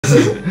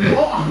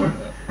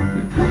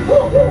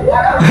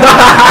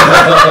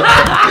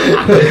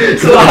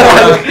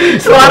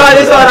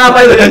Suaranya suara apa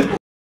itu?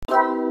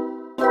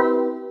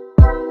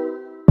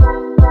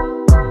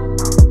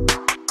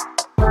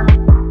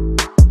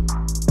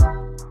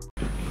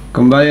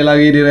 Kembali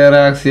lagi di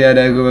Rereaksi,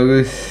 ada gue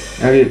Bagus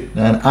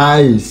dan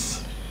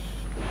Ais.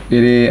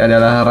 Ini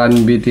adalah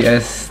run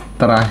BTS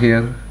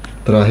terakhir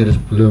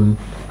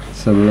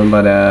sebelum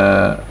pada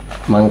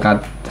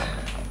mangkat.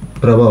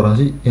 Berapa orang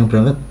sih yang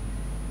berangkat?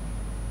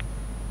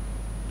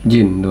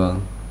 Jin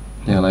doang,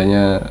 yang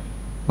lainnya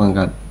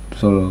mangkat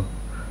solo.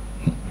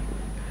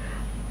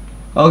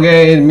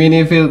 Oke,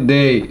 mini field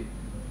day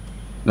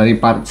dari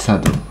part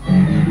 1.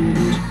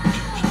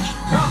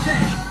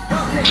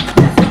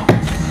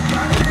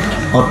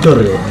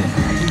 Outdoor ya.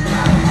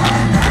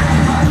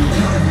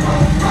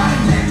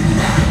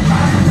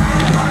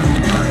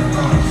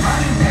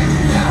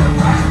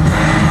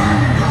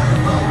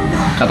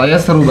 Katanya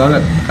seru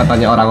banget,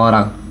 katanya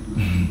orang-orang.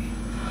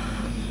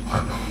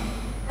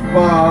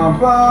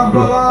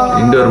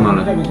 Indoor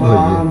malah. Oh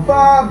iya.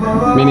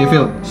 Mini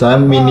field. Saya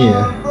mini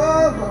ya.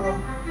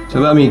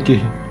 Coba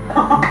Miki.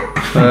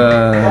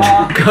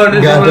 Kau ada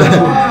Gak ada.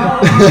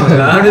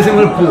 Gak ada sih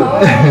melbu.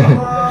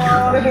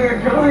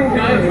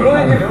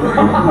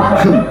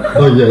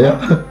 Oh iya ya.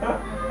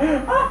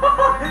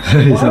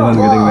 Someone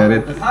getting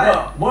married.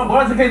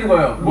 뭐라 적혀 있는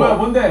거예요? 뭐야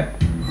뭔데?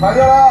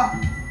 달려라!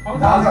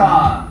 방탄.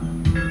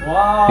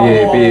 와.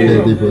 Pi.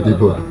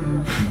 Tiba.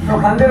 저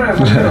반대로 해,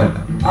 반대로.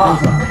 아,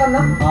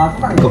 똑같나? 아,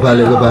 똑같네.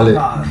 Kebalik.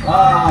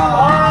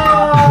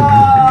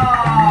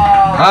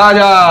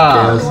 Aja.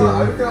 Chaos ya.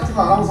 아이때 같은 거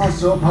아나운서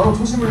하시죠. 바로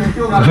초심을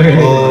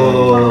끼워가지고.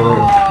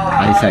 Oh,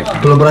 Isaac.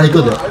 belum pernah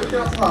ikut ya? 아이때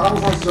같은 거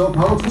아나운서 하시죠.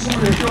 바로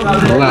초심을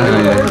끼워가지고. Pernah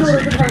ya.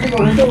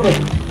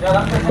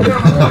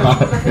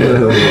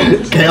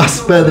 Chaos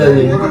banget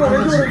anjing.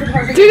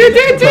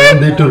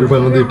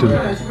 Bangun tidur.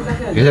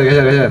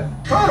 Geser.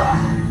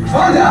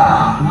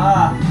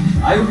 자,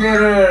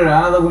 아이유계를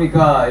안 하다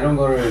보니까 이런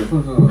거를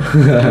손수.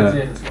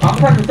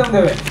 방탄 극장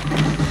대회.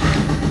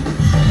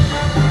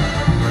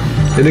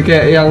 Ini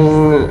kayak yang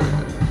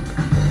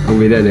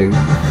beda deh.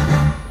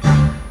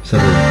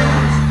 Seru.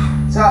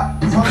 자,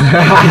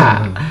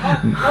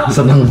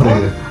 Senang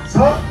mereka.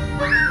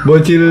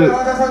 Bocil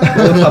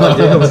sama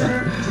Ceo.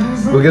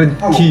 Gue kira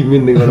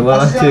Jimin dengan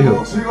malah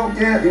Ceo.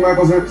 즐겁게 임할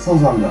것을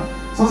선수합니다.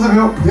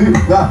 선수배우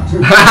드립니다.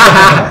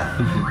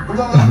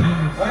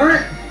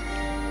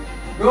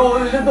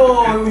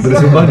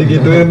 Bersumpah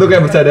digituin tuh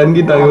kayak bercandaan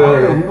kita gitu.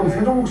 운동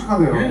세 종목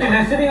축하네요. 윤지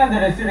레슬링 한대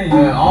레슬링.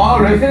 아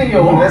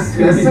레슬링이요. 레슬링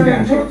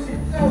레슬링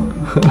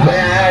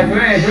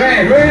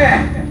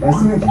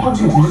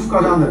킥복싱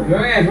주짓수까지 하네.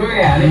 조용해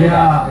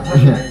아닙니다.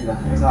 사실 아닙니다.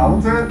 자,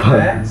 아무튼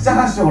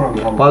시작하시죠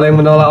그럼. Paling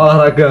menolak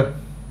olahraga.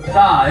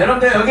 자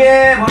여러분들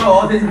여기에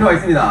바로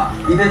대진표가 있습니다.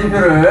 이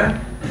대진표를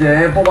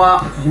이제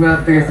뽑아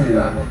주시면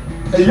되겠습니다.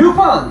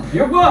 6번!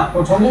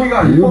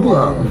 정국이가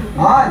 6번.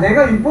 아,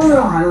 내가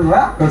 6번으로 가는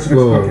거야? 그렇지,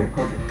 그렇게.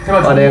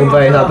 제발 Ada yang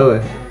baik satu.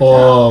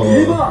 Oh.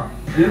 1번!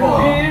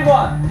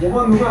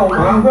 5번 누구야?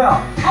 5번 누구야?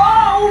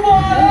 아 5번!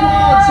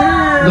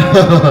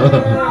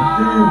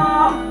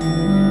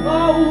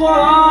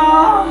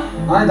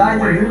 아니, 나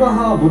이제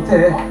늙어서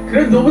못해.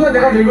 그래도 너보다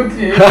내가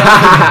늙었지.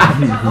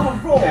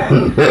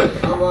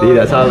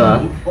 Tidak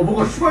salah.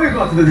 뭔가 슈가일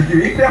것 같은데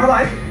느낌이? 그냥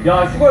하나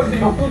야 슈가 요새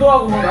역도도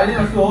하고 뭐 난리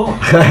났어.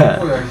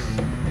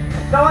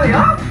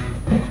 짜만이야?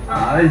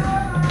 아이씨.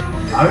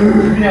 아유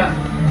그냥.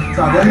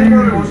 자,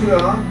 내년을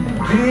보시면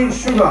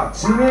비슈가,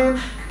 지민,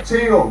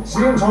 제이홉,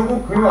 지금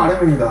전국 그리고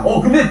RM입니다.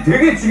 근데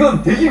되게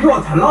지금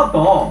대진표가 잘 나왔다.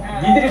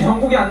 니들이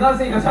전국이 안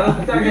나왔으니까 잘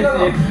나왔다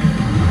알겠지.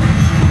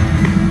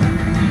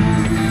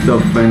 Stop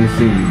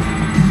fencing.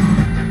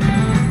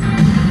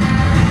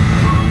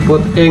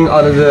 Put ink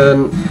on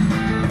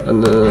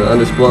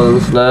the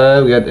spons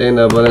knife, get in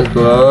the balance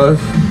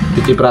close.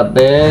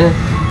 Dicipratnya.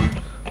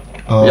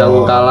 Oh.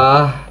 Yang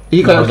kalah.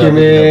 Ini kayak game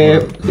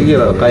ini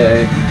loh,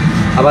 kayak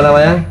apa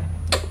namanya?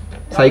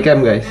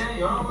 Saicam guys.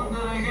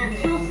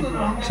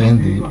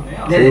 Sandy.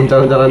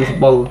 Jalan-jalan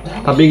sepong.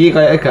 Tapi ini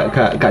kayak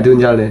gak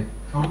diuncal deh.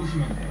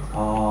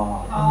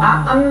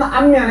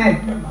 앞면에.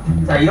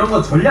 자 이런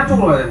거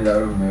전략적으로 가야 됩니다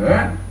여러분들.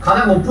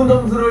 가장 높은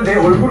점수를 내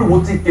얼굴을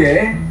못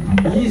찍게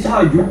 2,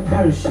 4, 6,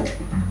 8, 10.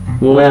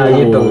 Kayak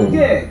gitu.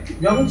 이게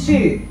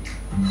명치,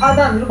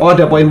 하단 이렇게. Oh,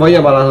 ada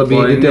poin-poinnya malah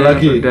lebih detail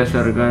lagi.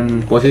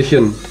 berdasarkan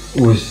Position.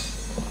 Wis.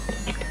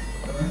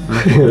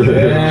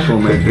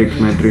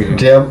 metrik.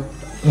 Dia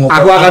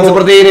Aku akan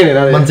seperti ini nih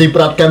nanti.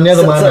 mencipratkannya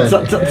kemana?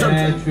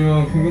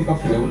 대충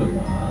평균값을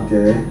내보려고.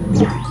 오케이.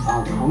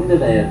 아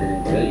가운데다 해야 되는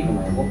거야 이거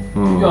말고?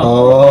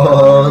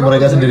 Oh,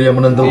 mereka sendiri yang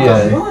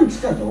menentukan. 이건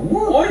진짜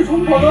너무. 아니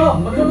좀 받아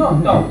맞잖아.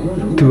 야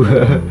이건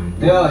Dua.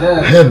 내가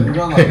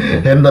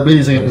Hen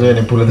tapi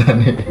ini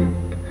buletannya.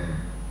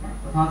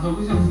 다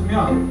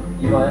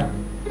적으셨으면 이거야?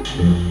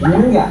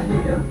 있는 게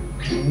아니에요?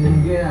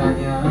 있는 게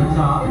아니야.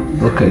 자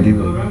Oke,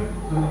 gitu.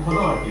 저는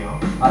걷어갈게요.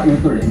 아, 이거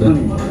또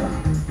랜덤인 거야?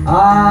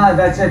 아,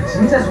 나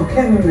진짜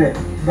좋겠는데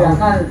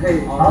약간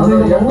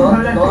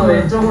너는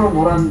왼쪽으로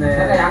몰았네.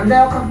 약간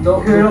양자역학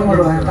너 그런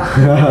걸로 할까?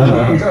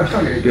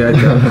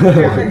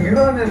 약간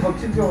유런의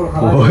법칙 쪽으로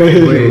가라.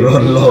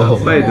 유런로.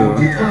 빨리도.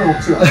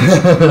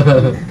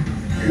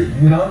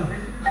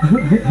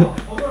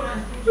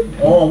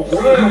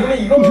 오늘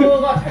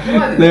이거가 잘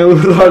뽑아야 돼. 내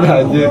오늘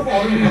아니지.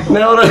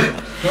 내 오늘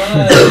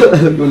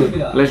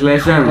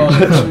Les-lesan.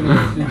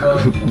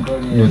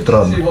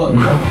 Neutron.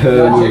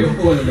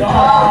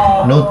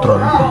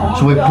 Neutron.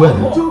 Suwe buah.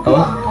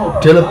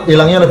 Dia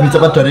hilangnya lebih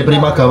cepat dari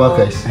Primagawa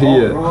guys.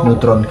 iya.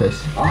 Neutron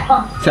guys.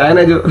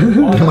 China juga.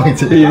 Memang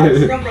itu.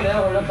 Iya.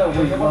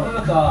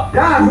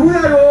 야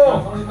누구야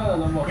너?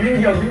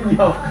 민경.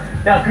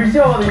 야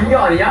글씨여가지고 민경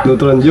아니야?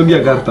 Neutron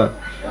Yogyakarta.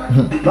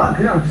 난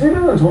그냥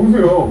찌르는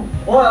정수요.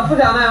 나쁘지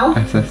않아요?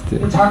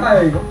 SST.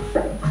 작아요 이거?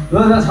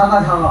 나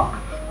작아.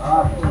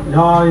 야,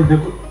 이 내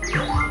거.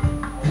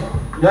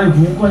 야, 이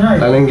누구 거냐?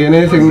 이거? Paling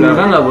kene sing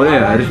Belakang nggak boleh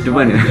ya, harus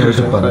depan ya. Harus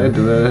depan.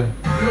 Itu lah.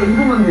 이거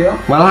입으면 돼요?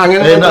 Malah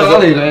angin Enak,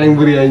 kali kayak yang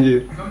beri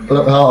anjir.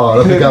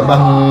 Lebih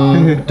gampang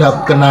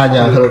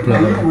kenanya kalau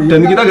belakang.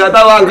 Dan kita nggak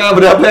tahu angka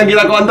berapa yang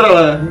kita kontrol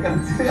lah.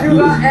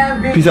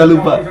 bisa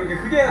lupa.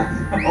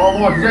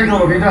 뭔가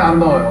디자인적으로 굉장히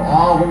아름다워요.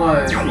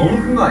 뭔가 너무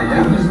큰 거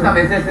아니야?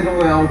 23 SS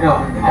정도야.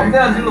 그냥 아무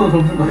데나 찔러도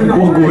점수 거든요.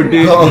 Oh,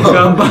 gede,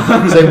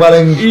 gampang. Yang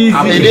paling Easy.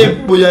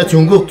 ini punya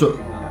Jungkook cuk.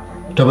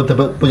 Dapat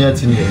punya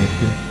Jin ya.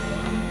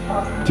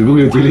 Jungkook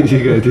yang cilik sih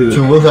kayak itu.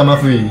 Jungkook sama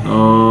V.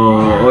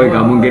 Oh,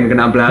 nggak mungkin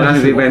kena belakang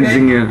sih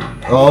fencingnya.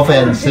 Oh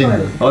fencing.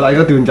 Oh, tak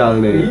iku diuncal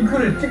nih.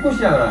 잉크를 찍고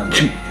시작을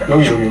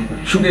하는 여기.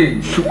 근데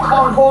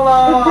코너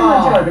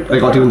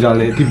Kok diuncal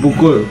nih,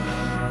 dipukul.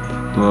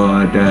 Oh,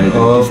 ada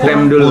Oh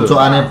stem dulu.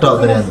 pucukannya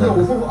tok ternyata.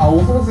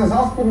 오소스에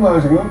싸서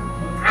뽑나요 지금?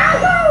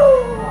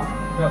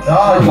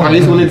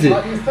 Paling sulit sih.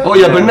 Oh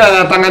ya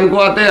benar, tangan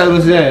kuatnya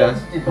harusnya ya.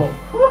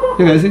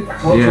 Iya nggak sih?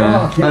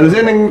 Iya.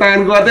 Harusnya neng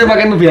tangan kuatnya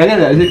pakai nubiannya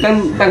nggak sih? Kan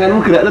tanganmu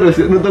gerak terus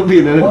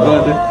nutupin tangan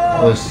kuatnya.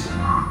 Terus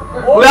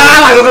Wah,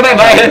 langsung kena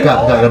baik. enggak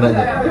kena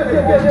aja.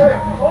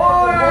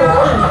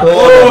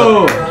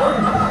 Oh,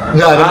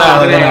 Enggak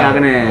nggak kena.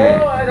 kena.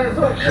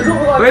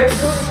 Wait,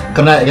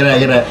 Kena.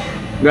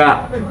 nggak.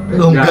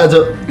 Enggak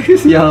cuk.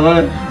 Sial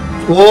banget.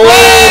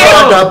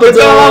 Wow, dapet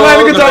cuk.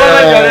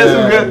 Kecolongan kalian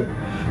juga.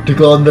 Di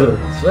counter.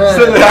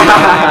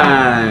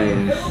 Hai.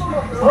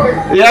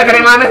 Iya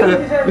keren mana?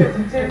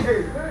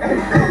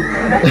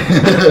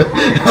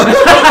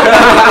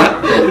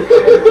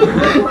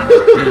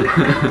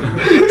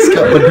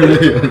 Enggak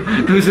peduli.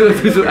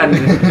 Tusuk-tusukan.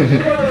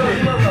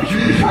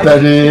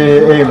 Tadi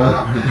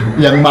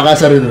yang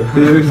Makassar itu.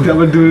 Nggak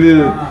peduli.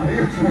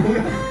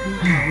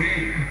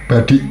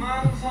 Badi.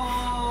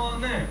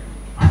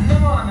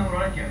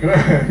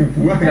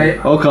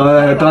 Oh kalau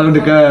terlalu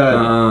dekat.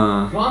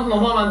 중앙수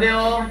넘어가면 안 돼요.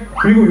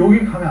 그리고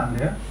여기 가면 안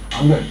돼요?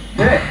 안 돼.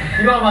 네,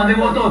 뒤로 가면 안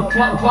되고 또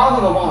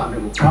중앙수 넘어가면 안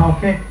되고. 아,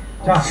 오케이.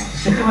 자,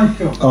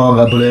 집중하십시오. Oh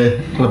nggak boleh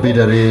lebih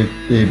dari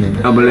ini.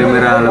 Nggak boleh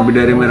merah, lebih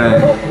dari merah.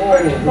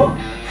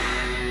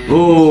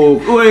 Oh,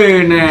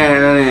 wih,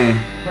 nih.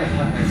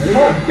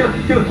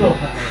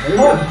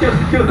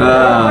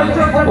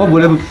 Oh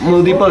boleh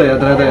multiple ya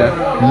ternyata ya.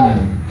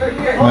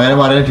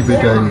 Kemarin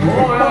dibedain.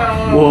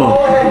 Wow,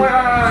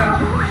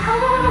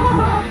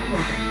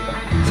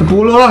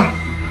 10 lah.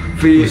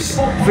 V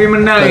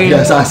menang Bagi ini.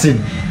 assassin.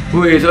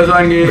 Wih,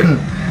 sosokan gitu.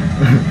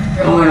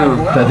 Oh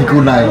no. Dari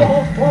kunai.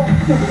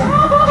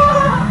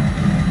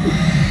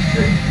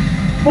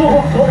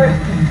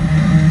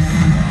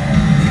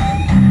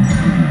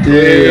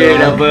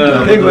 Iya,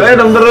 dapet. Gue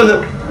dong terus.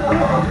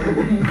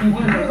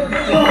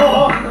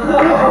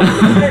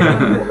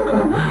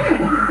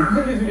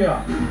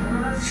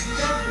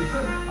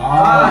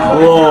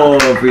 Oh,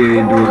 V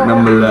 16.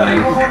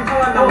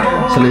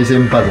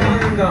 Selisih 4 ya.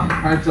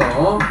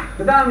 8점.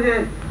 그다음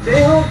이제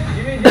제이홉,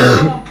 유민지.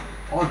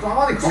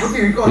 짜만이 가볍게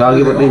여기까지.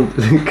 Lagi penting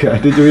gak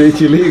ada cuy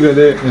cilik gak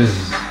ada.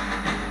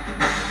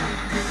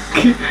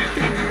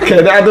 Gak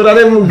ada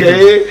aturannya mungkin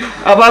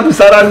apa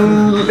besaran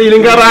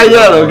lingkar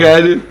raya loh gak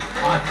ada. 등이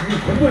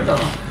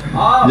공부했잖아.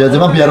 Ya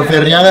cuma biar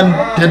fairnya kan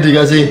dia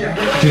dikasih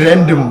di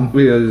random.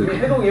 Iya.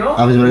 해동이요?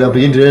 Habis mereka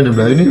bikin di random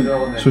lah ini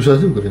susah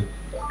juga ya.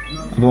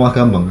 Apa mah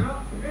gampang ya?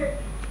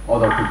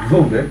 나 그거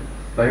무서운데?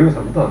 나 이거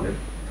잘 못하는데.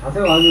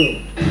 자세가 아주.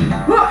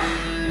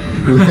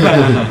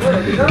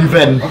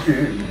 Defend.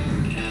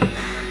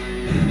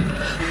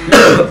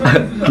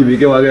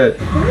 Gimiknya banget.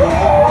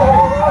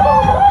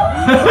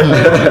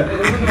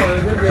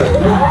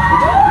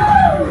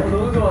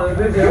 너무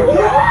좋아하는데 제가.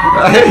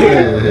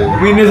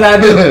 Minus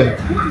 1.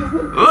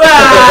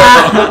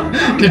 Wah,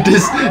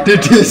 Didis.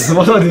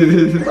 Masa di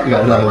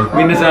Enggak tahu.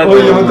 minus 1. Oh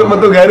iya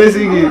bentuk garis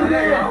ini.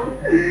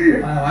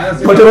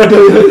 마이너스.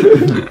 Waduh.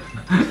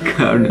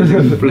 Gak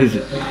udah plus.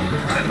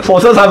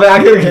 Foto sampai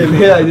akhir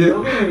gini aja.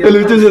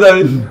 Lucu sih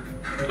tapi.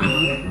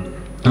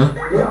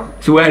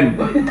 Suen.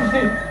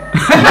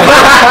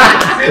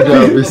 Udah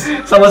habis.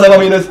 Sama-sama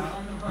minus.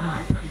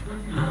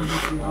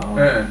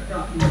 네.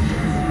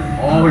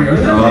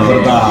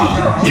 연습.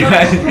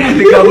 Jangan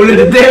 30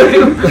 detik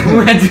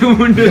maju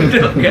mundur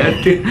dong. Gak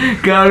ada.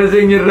 Gak harus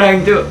yang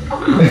nyerang, Cuk.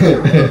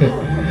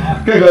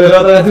 Kayak gak ada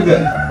rata juga.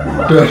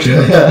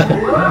 Dua-duanya.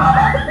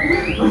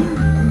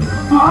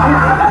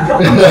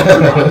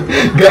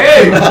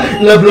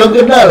 Nggak belum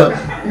kenal.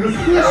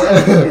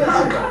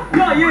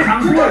 야얘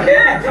장수를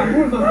해.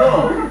 장수를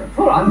썼어.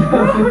 서안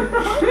들었어.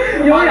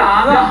 여기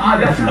안 와. 아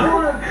내가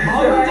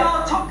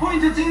먼저 첫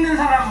포인트 찍는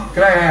사람.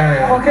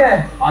 그래.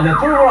 오케이. 아 내가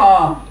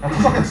뚫어라.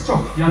 투석해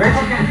투석. 야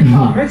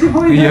매치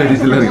포인트. Iya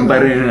diseluruh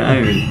kemarin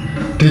ayo.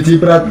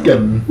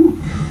 Dicipratkan.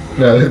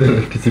 Nah,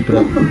 itu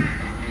diciprat.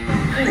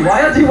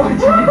 와야지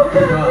와야지.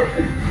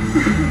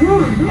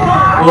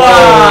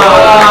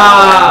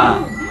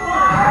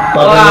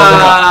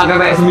 Wah,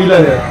 Kena 9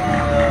 ya.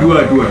 dua.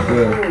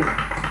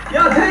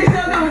 야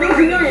테니스한테 운동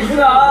신경이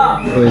있구나.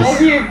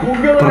 거기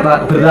공격을.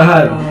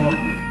 Bertahan.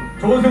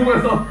 좋은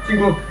승부였어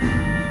친구.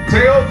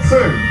 제협 승.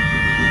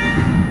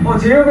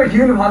 제협의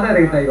기운을 받아야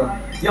되겠다 이거.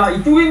 야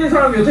이쪽에 있는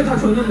사람이 여태 다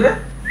줬는데?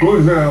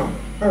 보여주세요.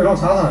 형 이런 거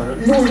잘하잖아요.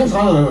 이거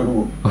잘하잖아요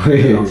이거.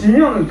 진이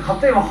형은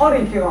갑자기 막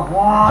허리 이렇게 막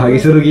와. Lagi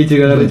seru gitu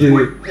kan lucu.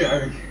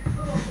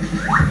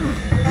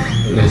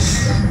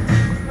 Yes.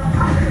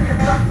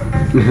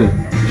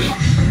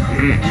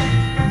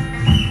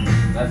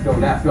 Let's go.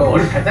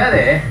 머리 잘 짜야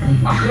돼.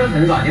 막 끌어도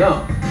되는 거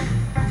아니야.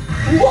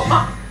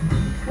 Wah.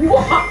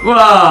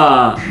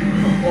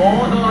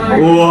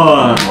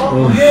 Wah.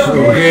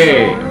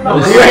 Oke.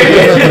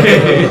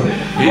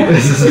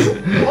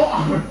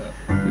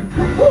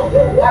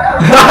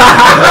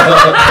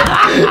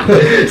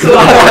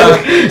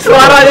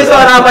 Suaranya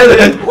suara apa itu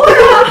kan?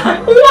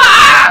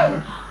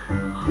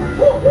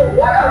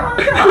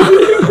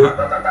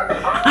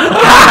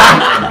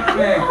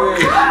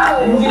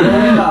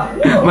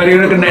 Mari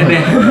udah kena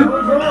deh.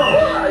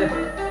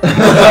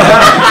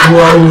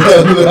 Wow.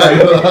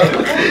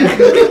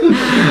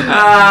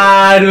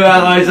 Aduh,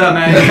 kosong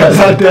aja. Gak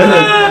sadar.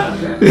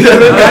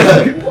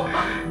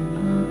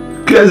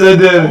 Gak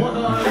sadar.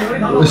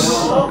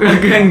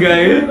 Kagak enggak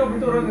ya?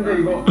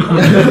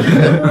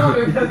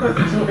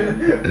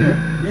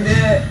 이제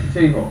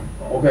제이거.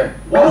 오케이.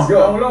 Let's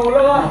go.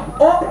 올라가.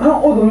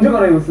 형 옷 언제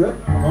갈아입었어요?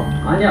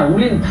 아니야,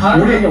 우린 다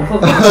적이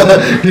없었어.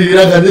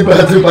 Dikira ganti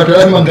baju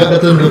padahal emang gak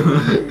ketunduk.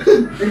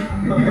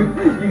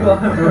 이거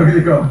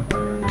그러니까.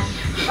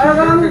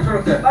 빨간색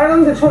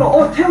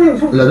초록. 태형이 형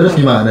초록. Lah terus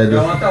gimana itu?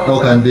 Oh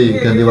ganti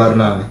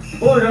warna.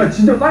 야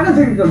진짜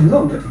빨간색이니까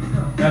무서운데?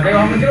 야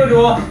내가 한번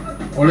찍어줘.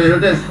 원래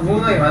이럴 때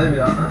차분하게 가야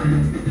됩니다.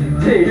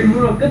 제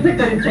일부러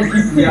끝에까지 저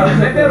깊이. 야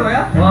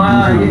빼빼로야?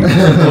 와 이게.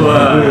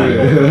 Wah.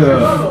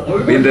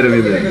 Pinter.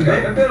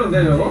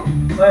 빼빼로인데 저거?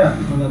 뭐야?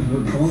 나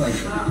도망가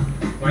있어.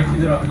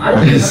 와이키들아.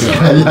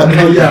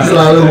 Kayak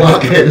selalu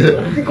pakai.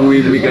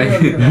 Kuih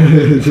mikanya.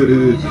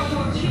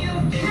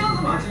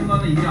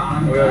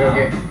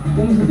 여기.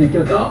 꼼수도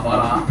있겠다. 자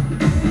봐라.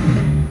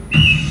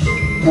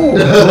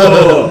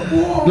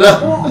 Lah,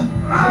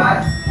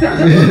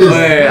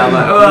 Woi,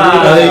 aman.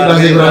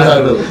 masih kurang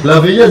satu.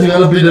 Lavinya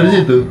juga lebih dari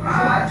situ.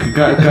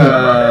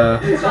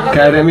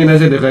 Kayak ada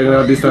minusnya deh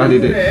kayak ngerti setengah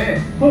titik.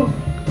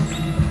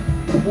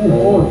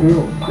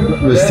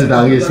 Mesti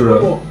nangis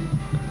bro.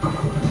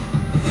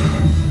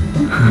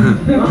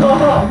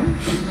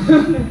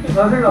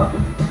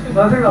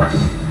 마슬라.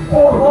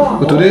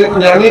 Udah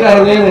nyanyi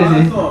kayaknya ini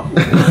sih.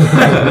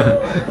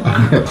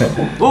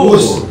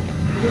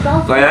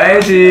 Kayaknya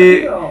si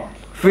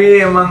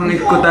V emang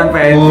ikutan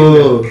pensi.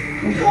 Oh,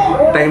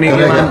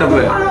 Tekniknya mantep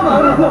ya.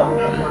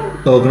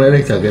 tahu kena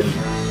ini jaket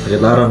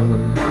larang.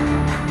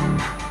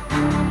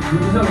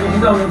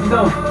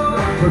 민지성.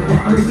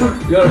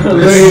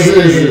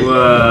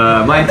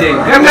 Wah,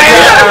 mancing. Kan enggak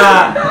ya?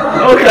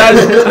 Oh kan.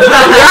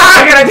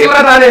 Ya, kira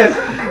ciprat tadi.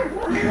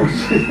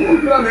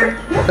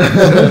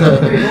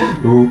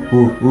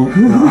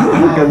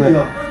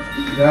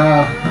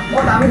 야.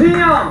 남준이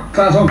형.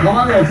 자, 전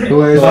경험이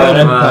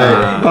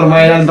없으니까.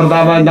 Permainan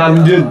pertama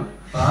Namjoon.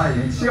 아,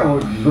 위치가 뭐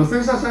이거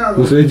센샷이야.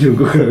 Musuhnya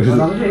Jungkook.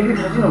 남준 이게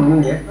자신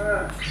없는 게.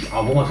 아,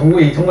 뭔가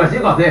정국이 정말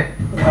찐 것 같아.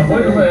 아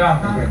보여줘봐 야.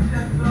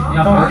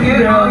 야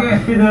강하게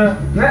스피드.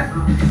 네.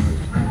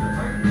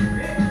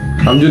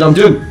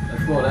 Namjoon.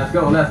 Let's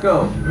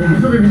go.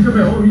 민섭이.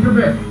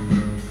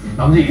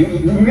 남자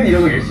은근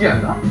이런 거 열심히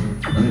한다.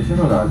 남자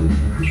최선을 다하지.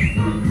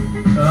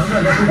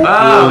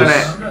 Ah, kena.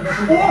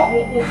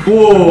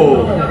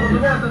 Wow.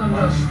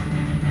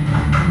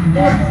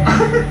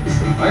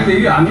 아니 근데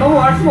이게 안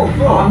넘어갈 수가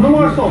없어. 안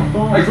넘어갈 수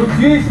없어. 아니 저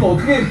뒤에 있으면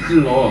어떻게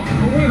찔러?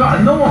 동이가 안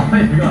넘어와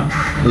얘가.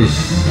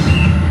 Ish.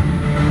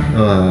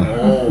 Wah.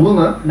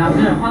 뭐나요?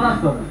 남준이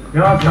화났어. 야,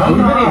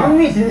 은근히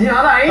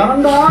흥미진진하다잉.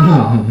 잘한다.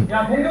 야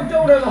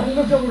공격적으로 해봐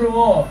공격적으로.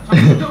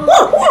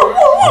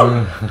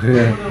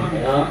 그래.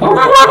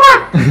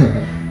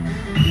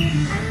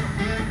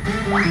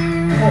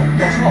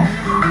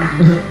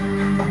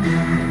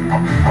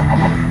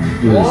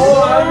 오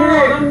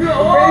남준이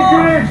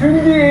페이크를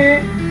준비.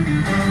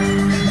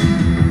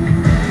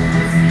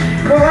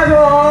 들어가줘.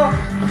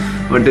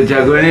 Udah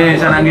jago nih,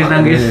 bisa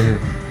nangis.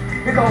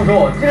 그러니까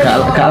너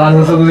Gak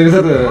langsung dari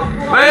situ.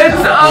 Wait,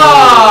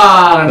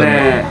 oh,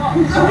 nih.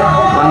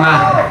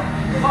 Tengah.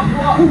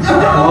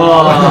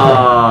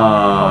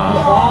 Wah.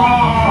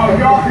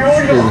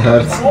 It's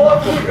hard.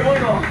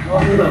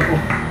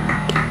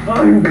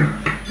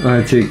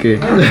 JK.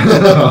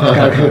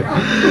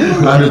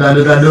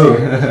 Tandu.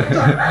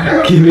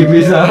 Gimik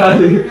bisa.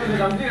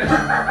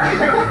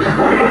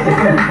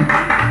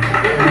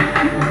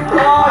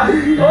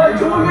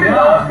 좋은 그림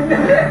나왔는데.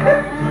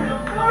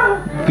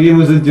 그게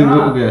무슨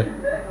중국이야?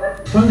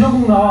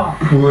 전전국 나와.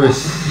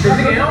 보이스.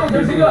 결승이에요?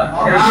 결승이야.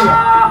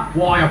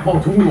 와, 야, 봐,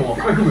 종국 먹어.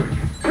 깔끔해.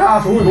 야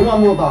저거 너무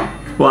안 먹었다.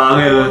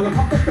 왕을. 이거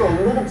탑독도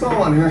언더독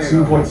싸움 아니냐?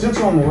 지금 거의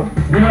티셔츠만 먹어?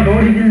 내가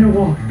널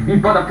이기려고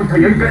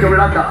밑바닥부터 여기까지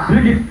올랐다.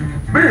 여기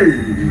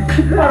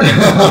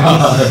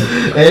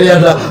Ini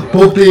ada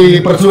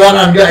bukti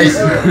perjuangan guys.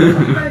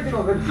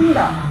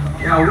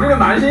 야, 우리는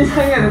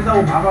만신창이가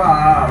됐다고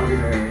봐봐.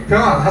 우리는.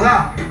 대영아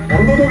가자.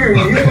 언더독이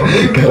이기는 거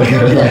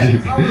Gara-gara tadi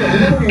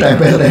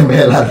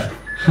tempel-tempelan.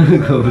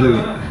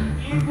 Goblok.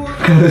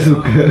 Gak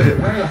suka.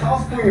 대영이가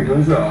사우스포잉의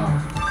변수야.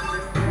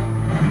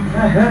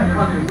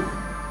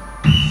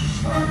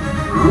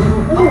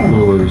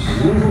 Boys.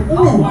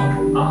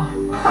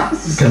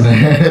 Kena.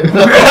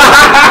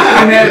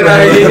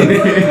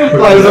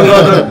 Langsung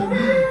kotor.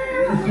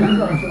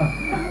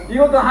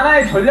 이것도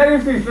하나의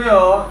전략일 수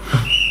있어요.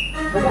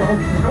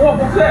 정말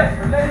복수해.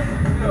 전략일 수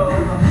있어요.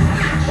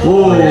 오.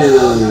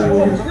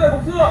 복수해,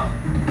 복수.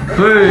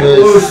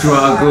 헤이, 오,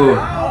 좋아하고.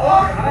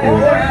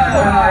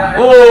 오,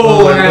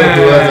 네.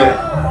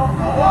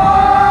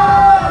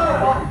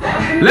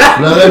 Lah,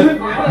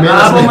 Lalu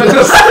apa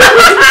minus.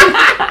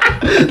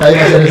 Tapi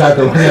masih ada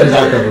satu.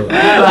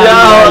 Ya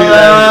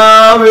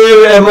Allah,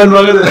 eman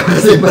banget.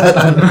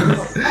 Kesipratan.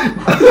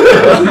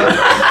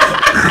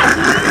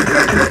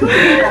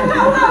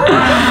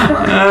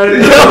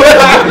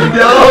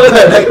 Ya Allah,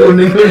 Ada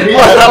kuning.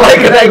 masalahnya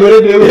kena gue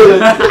dulu.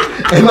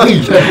 Emang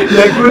iya.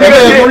 Yang kuning Emang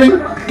kan yang kuning.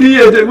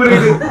 Iya, cek kuning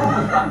itu.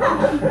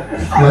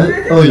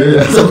 Oh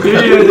iya.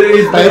 Iya,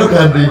 jadi Tayo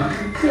ganti.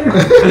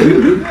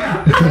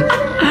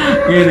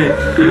 gini.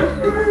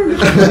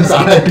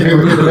 Salah dia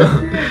begitu.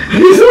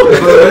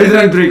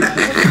 Horizon trick.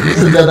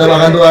 Senjata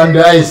makan Tuhan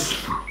guys.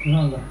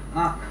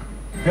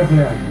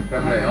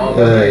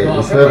 그래.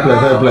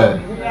 Fair play.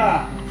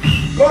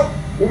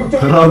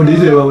 Ram di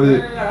sini, Bang.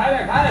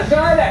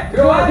 가야 돼.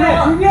 들어와야 돼.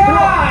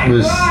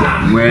 Wis.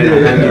 Muere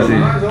lagi sih.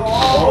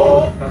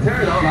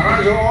 태영이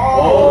나가야죠.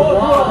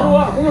 들어와.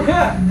 공격해.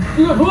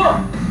 이거 좋아.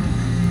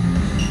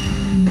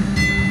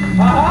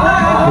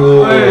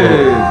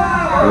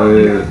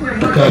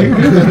 Tegang.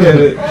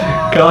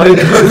 Kau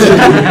itu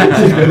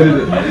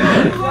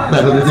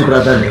Takut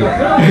kecipratan.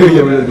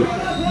 Iya benar tuh.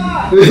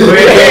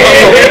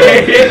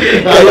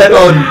 Kayak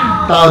tahun.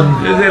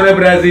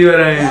 Selebrasi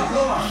barangnya.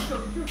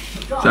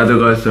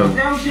 1-0.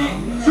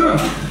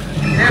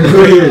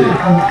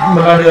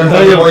 Makan dengan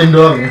saya poin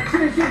doang.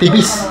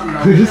 Tipis.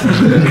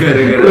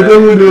 Gara-gara. Udah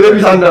mundurnya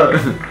bisa enggak?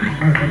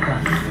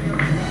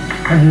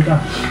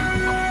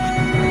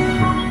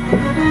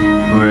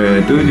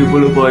 Wih,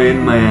 70 poin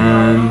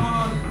Mayan.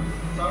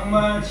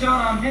 정말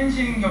치열한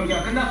펜싱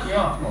경기가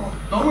끝났고요.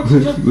 너무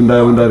지쳤어.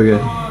 Bentar guys.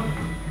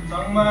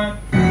 정말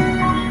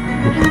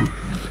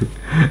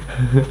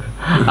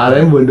Ada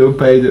yang bodoh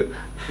pay itu.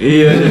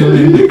 Iya,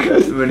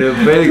 bener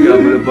baik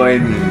 30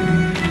 poin.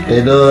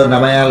 Itu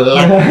namanya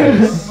luck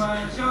guys.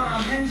 정말 치열한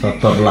펜싱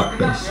Faktor luck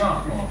guys.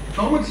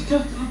 너무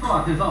지쳤을 것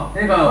같아서.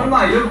 그러니까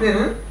설마 이럴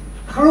때는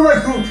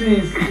칼로바이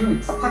프로틴이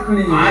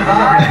스타클린이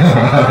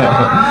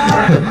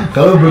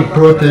Kalau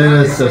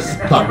berprotein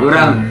stuck.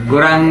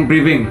 Kurang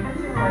briefing.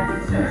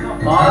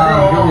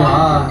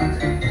 맞아.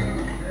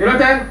 이럴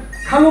땐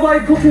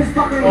칼로바이 프로틴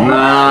스타클린.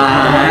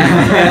 Nah,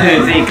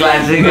 si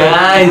iklan sih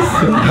guys.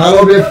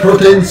 Kalau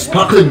berprotein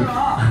sparkling.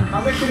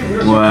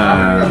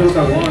 Wah,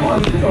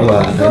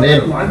 Wah,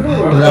 ini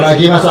bentar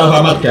lagi Mas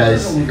Alfamart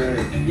guys.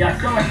 야,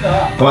 진짜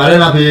맛있다.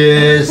 Kemarin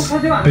habis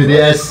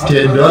BTS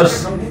di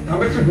endorse,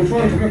 단백질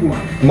보충하면 좋겠구만.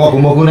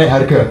 mogu-mogu naik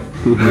harga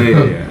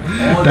iya.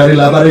 dari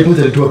 8.000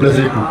 jadi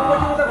 12.000.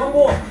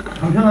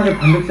 간편하게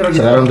단백질하게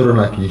Sekarang turun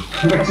lagi.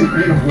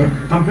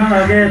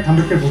 간편하게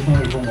단백질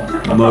보충하는 그런 거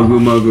같아.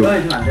 Magu. 이거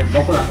해주면 안 돼.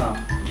 먹고 나서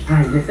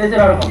이제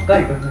세즈라로 갈까?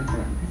 이거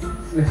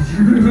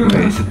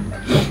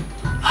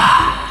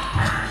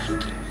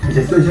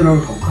이제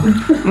세즈라로 갈까?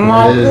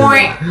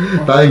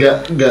 Tapi nggak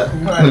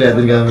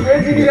ngeliatin kamu.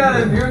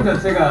 세즈라는 표현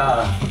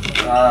자체가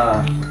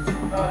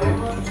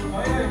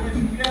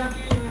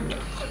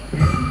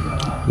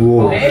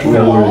Wow,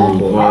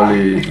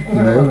 Volley.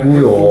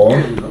 gue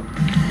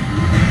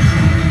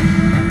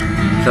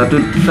Satu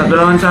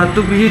lawan satu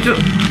bisa cuk.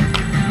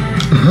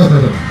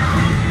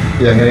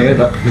 Yang ini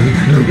tak.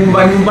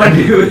 Umpan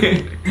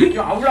dia. 이거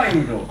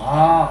아웃라인이죠.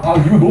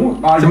 이거 너무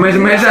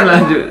Semes-semesan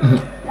lah cuk.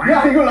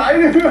 야 이거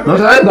라인을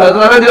Masalahnya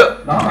batal aja.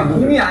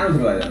 나가면 몸이 안으로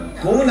들어가야 되잖아.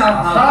 너무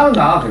사람은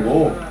나가도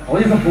되고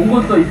어디서 본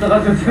것도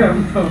있어가지고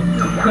제가부터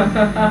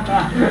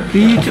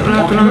Iya cuk,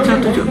 satu lawan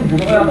satu cuk.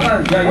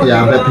 약간 Ya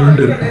sampai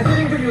blunder.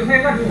 레슬링 좀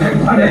요새 해가지고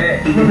잘해.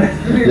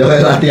 Ya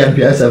kayak latihan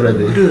biasa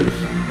berarti.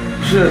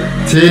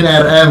 Jin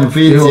RM, V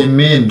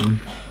Jimin,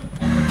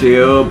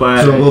 Cio,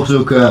 Pak. Jungkook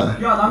juga.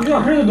 야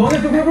남준아 그래도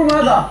너네 좀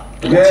해볼만하다.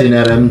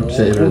 진RM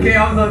세일. 오케이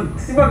하면서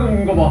신발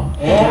굽는 거 봐.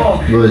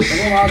 Bos.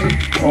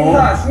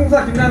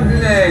 승사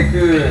김남준의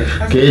그.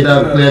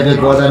 Kita lihat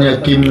kekuatannya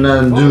Kim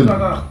Namjoon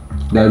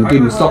dan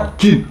Kim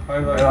Seokjin.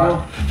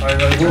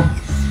 가위바위보.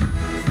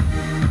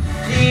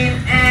 Kim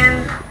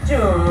and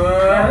Jun.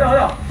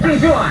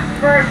 Jun.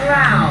 First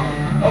round.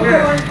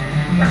 오케이.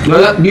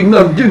 Nggak Kim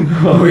Namjoon.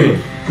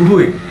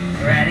 Woi.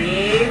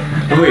 Ready?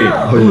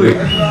 Woi.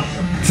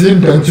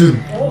 Jin dan Jun.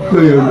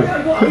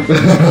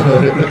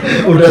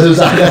 Udah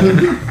susah kan?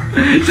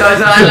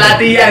 Soal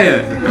latihan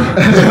ya.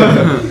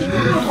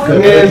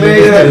 Ngene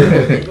ya.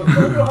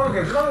 하면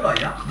괜찮은 거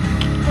아니야?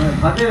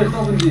 바지를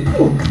써본지.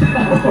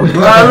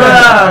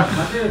 Wala.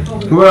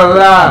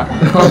 Wala.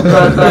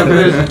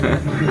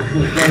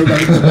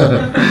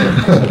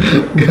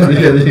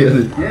 Ganti.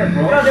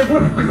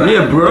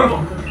 Iya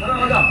bro.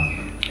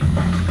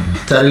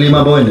 Cari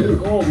 5 poin deh.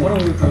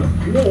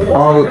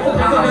 Oh,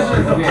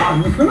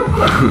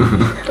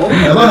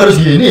 Emang harus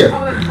gini ya?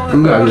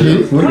 enggak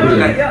Gini?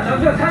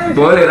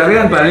 Boleh tapi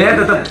kan balnya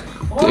tetap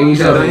Yang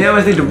jatuhnya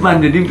masih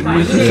depan jadi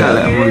mesti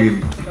salah mau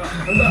gitu.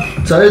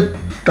 Saya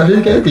tadi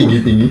kayak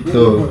tinggi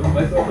tuh.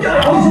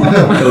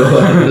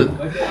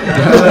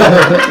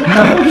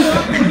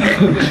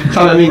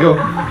 sampai minggu.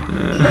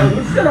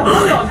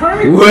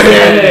 Woi.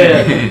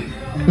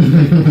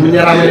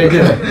 Menyerang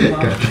manajer.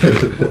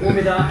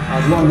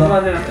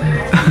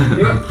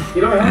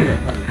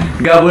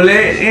 Gak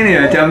boleh ini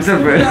ya jam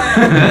serve.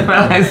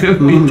 Langsung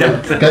di jam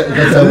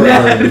serve.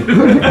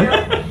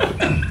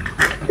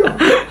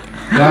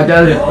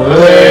 Gagal ya.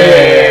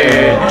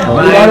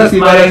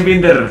 Main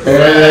pinter.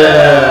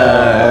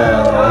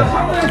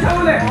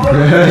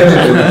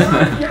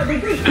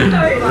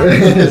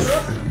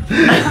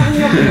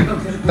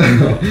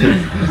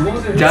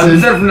 Jam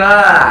serve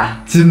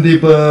nah. Jin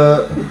tipe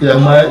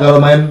yang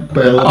kalau main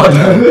belok.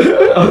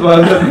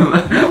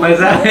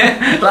 Masalahnya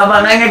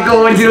lapangannya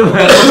kecil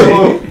banget.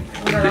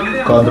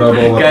 Kontra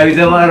power. Gak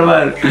bisa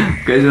marah.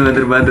 Gak bisa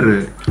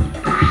banter-banter.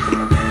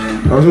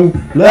 Langsung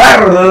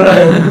lar.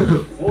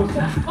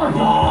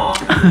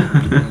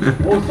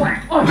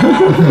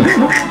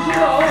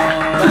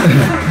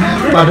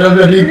 Padahal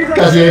udah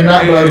dikasih enak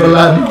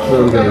pelan-pelan.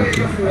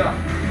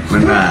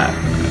 Benar.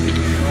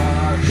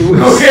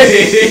 Oke.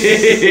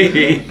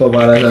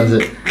 Pemanasan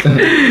sih.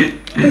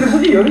 근데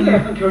솔직히 여기가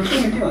약간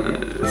결승 느낌 아니야?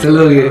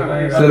 Seru ya.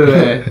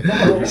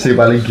 Si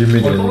paling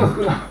gimmick ini.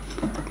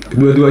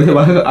 Dua-duanya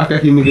bahkan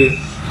agak gini kayak.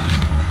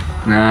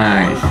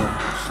 Nice.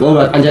 Oh,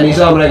 buat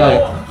Anjanisa mereka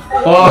ya.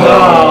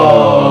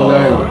 Oh,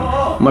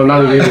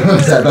 menang gitu.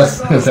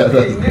 Tas.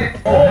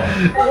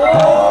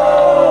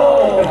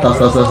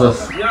 Tas.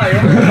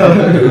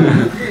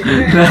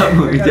 Nah,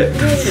 mau ijak.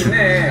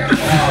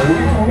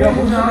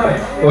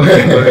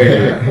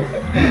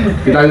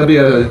 Kita ngerti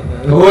ya.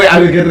 Woi,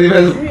 ada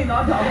kiriman.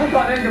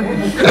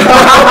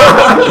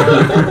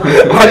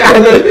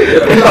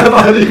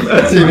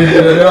 Sini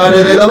ada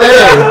itu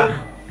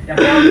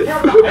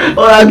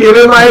Orang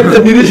kirim main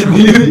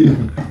sendiri.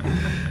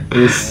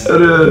 Wis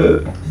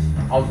Aduh.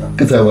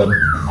 kejauhan.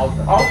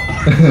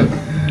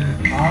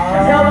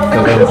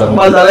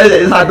 Masalahnya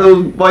jadi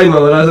 1 poin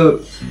mau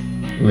langsung.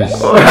 Wis.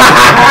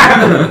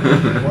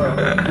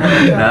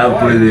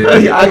 Apa sih?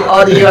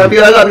 Oh, di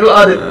piala dulu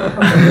ada.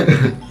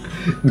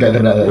 Enggak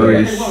kena.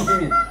 Wis.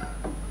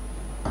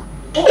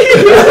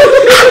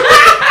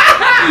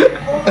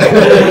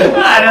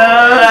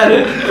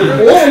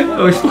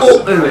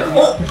 Aduh.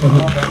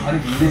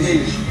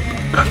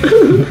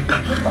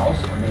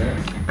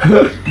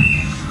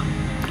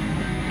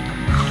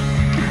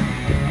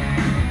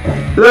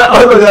 Lah,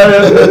 oh enggak.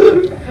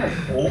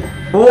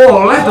 Oh,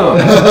 boleh tuh.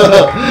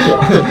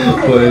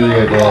 Boleh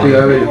juga.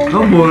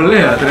 Oh, boleh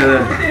ya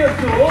ternyata.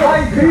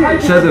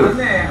 Satu.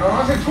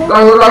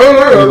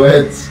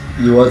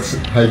 You watch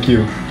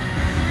Haikyuu.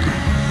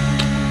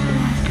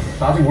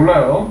 아직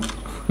몰라요.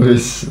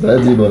 Wis,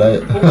 tadi bola.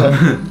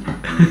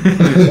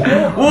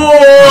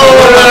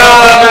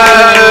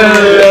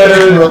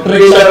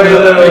 Trick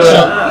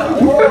shot.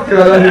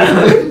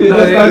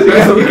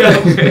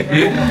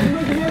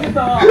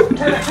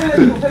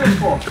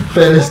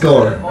 Fair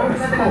score.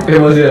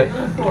 Emosinya.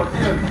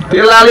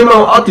 Dia lali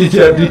mau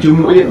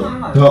dijumuin.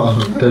 Oh,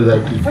 dari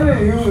tadi.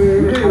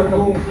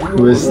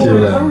 Wis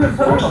gila.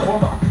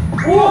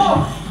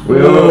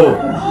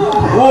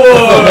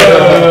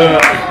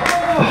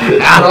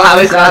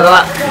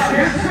 Salah.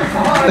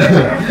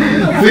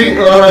 Tapi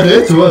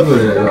olahraganya cuma tuh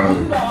ya.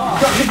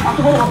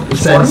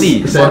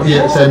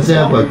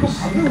 Sensinya bagus.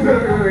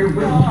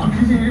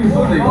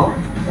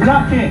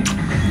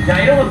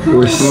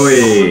 Wis.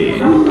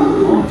 Wih.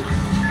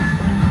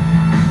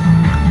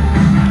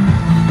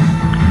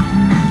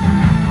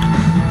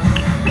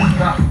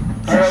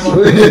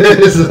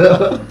 Wis.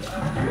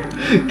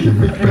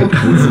 Gimik banget.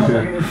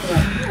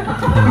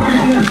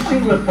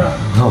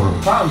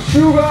 다음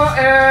슈가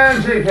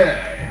앤 JK.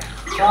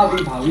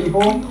 가위바위보.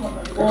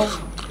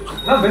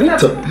 나 맨날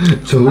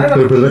저거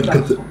별로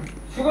같아.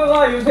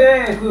 슈가가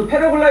요새 그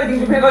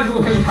패러글라이딩 좀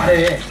해가지고 되게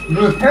잘해.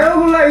 그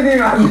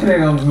패러글라이딩을 하는데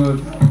내가 무슨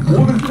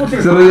모든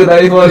스포츠를 Seru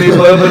tadi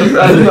volleyball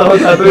bersatu sama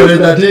satu. Dari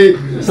tadi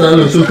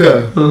selalu suka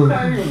이거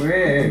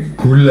왜?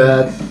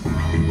 gulat,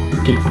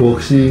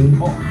 kickboxing.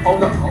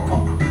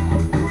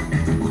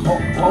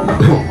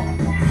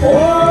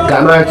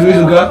 Gak maju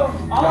juga.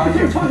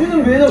 지금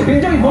쳐주는 매너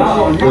굉장히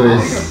좋았어.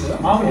 Wes.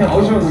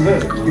 아웃이었는데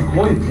이게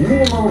거의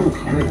미는 것만으로도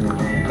가네 그냥.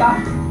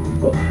 딱.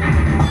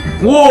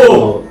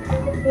 Wow.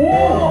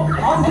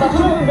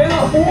 쳐주는 매너.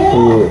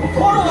 Oh.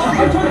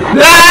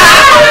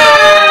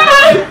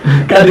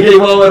 Kali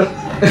game over.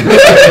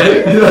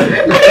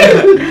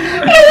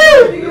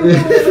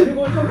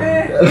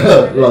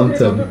 Long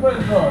jump.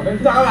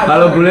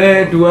 Kalau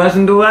boleh 2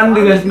 sentuhan,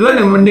 3 sentuhan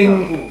yang mending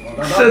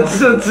set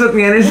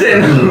ngene sih.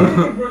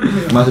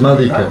 Maksimal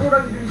 3.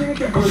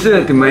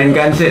 Set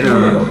dimainkan sih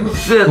no.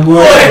 Set.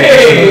 Bro,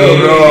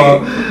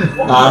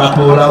 arah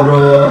bola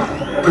bro.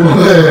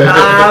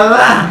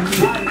 Alah.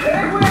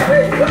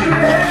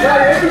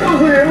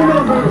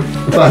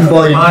 Fun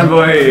point. On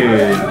boy.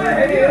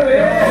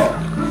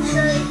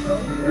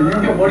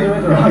 머리 좀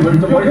해줘라.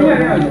 머리 좀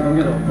해줘라.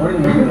 넘겨줘. 머리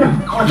좀 해줘라.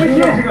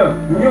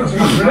 윤경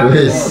지금 블랙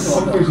Wes.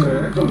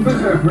 좀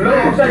쓰시네. 블랙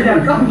야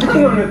깜짝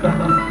놀랐다.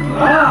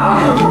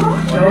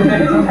 근데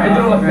잘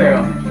들어갔어요.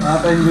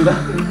 아따 힘들다.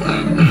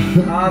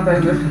 아따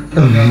힘들다.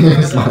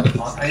 Smart.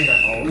 다행이다.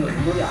 오늘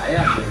운동이 아예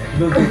안 되네.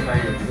 운동이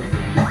다행이다.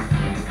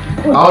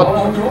 Out.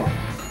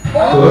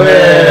 Wes.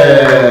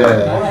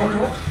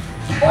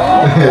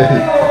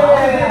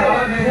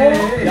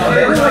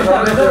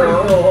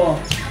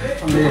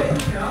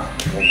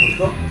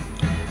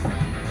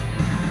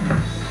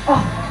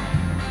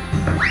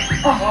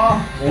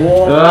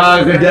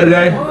 Wah, kejar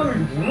guys.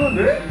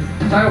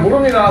 자,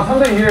 모릅니다.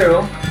 3대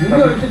 2예요.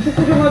 윤기가 요새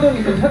축구 좀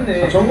하더니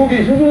괜찮네.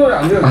 전국이 힘 조절이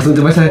안 돼요. Langsung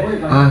coba saya.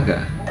 Ah,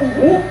 enggak.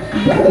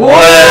 Woi.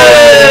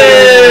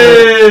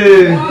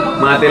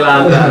 Mati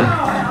langka.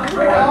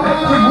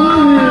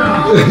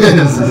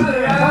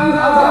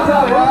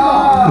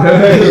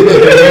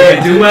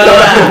 Cuma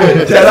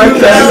Jarang.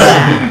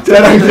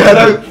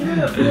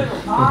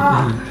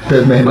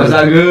 Batman. Mas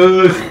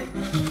Agus.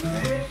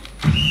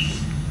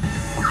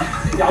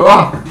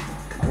 Wah.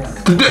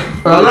 Gede.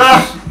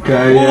 Alah.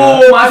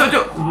 Gaya. masuk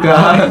cuk.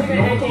 Gak.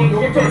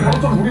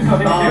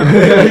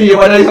 Iya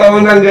pada bisa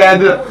menang gak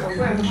ada.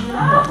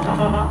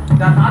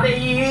 자 4대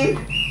 2.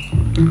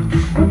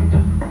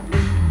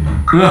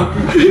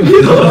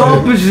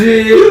 Apa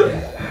sih?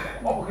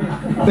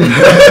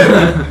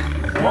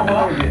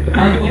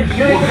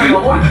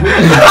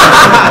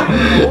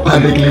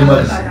 Anti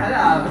klimaks.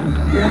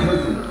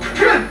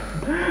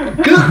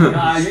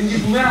 야 윤기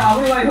부메랑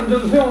아무리 많이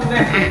던져도 소용없네.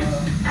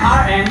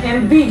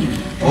 RNB.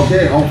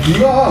 오케이.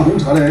 비가 너무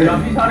잘해. 야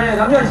B 잘해.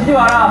 남준아 지지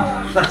마라.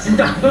 나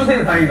진짜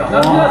부동생은 다행이다.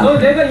 남준아 너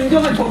내가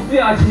인정한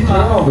적수야. 지지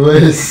마.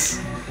 Wes.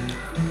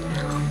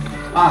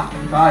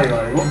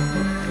 이거.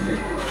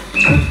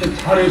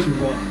 잘해,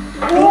 지금.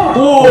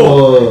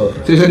 Oh.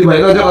 Bisa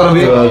dimainin aja kalau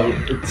Bi.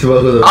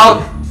 Coba aku.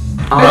 Out.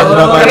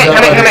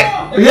 Kena.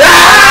 Ya.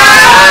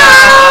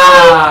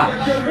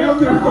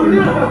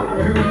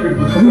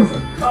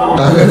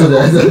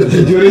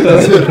 Dijuri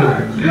guys.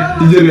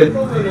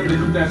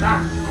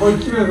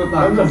 걸치면서 딱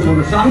앉아서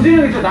남준이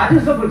형이 저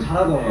낮은 서브를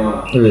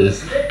잘하더라.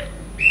 Wes.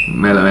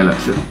 Melo.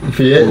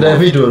 Via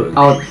Davidul.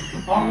 Out.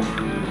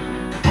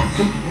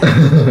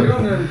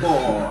 이거는 또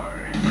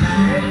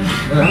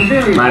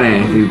Mana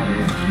ya?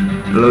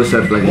 Low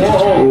serve lagi.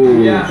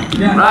 Ya.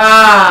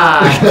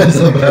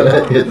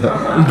 Sebaliknya gitu.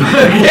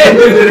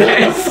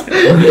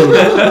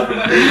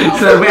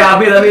 Serve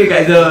api tapi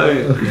gak iso.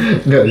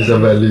 Nggak bisa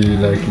balik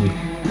lagi.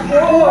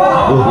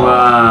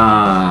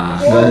 Wah.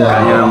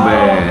 Gak nyampe.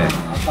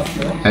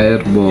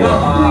 Airball.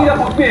 남준이가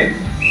박빙.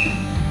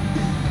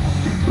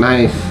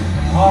 Nice.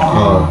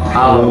 Oh.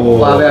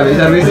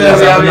 Bisa.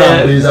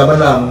 Bisa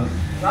menang.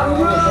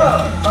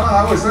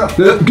 따라가고 있어요.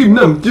 Kim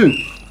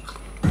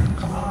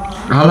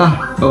Alah.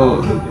 Oh.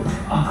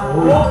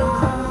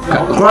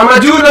 Kurang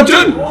maju,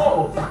 Namjoon.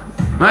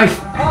 Nice.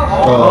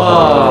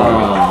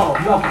 Oh.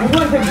 야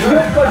부부한테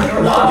무력까지.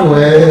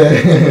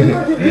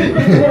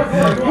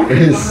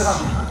 Wes.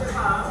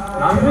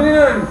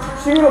 남준이는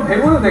취미로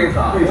배구는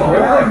되겠다.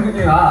 배구는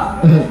느낌이야.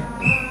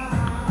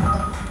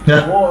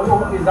 Ya.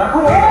 이거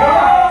날카로워.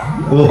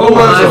 Oh, Oh.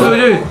 masuk.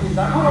 cuy.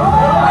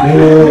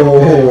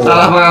 Oh.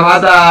 Salah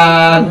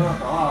pengamatan.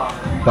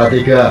 4-3.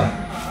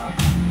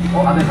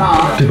 안돼 가.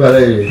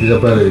 Dibalik,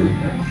 bisa balik.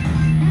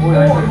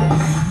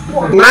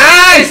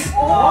 Nice.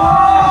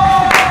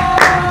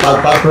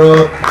 4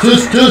 bro.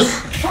 Jus.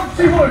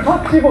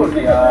 터치볼.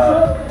 야.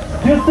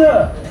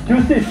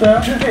 듀스 있어요?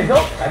 듀스 있어?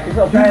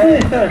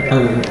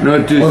 No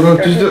juice. Oh,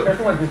 justru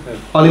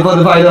Oliver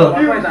the final.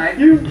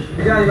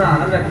 기대하지 마.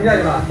 남자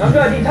기대하지 마.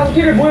 남준아 네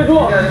장기를 보여줘.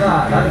 기대하지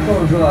마. 나는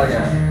처음 들어가게.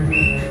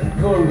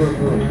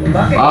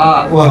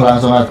 Ah, Wah,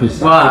 langsung habis.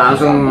 Wah,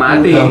 langsung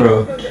mati. Ya,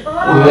 bro.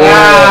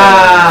 Ya.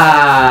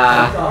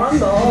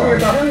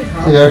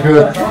 Ya,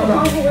 good.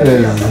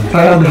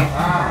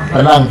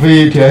 Tenang,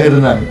 Vi, di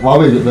akhir tenang. Wow,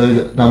 itu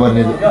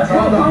namanya itu. 야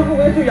한국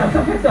애들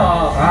약속했다.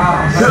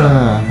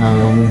 Nah,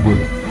 mumput.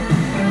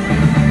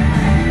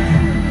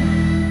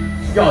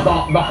 야,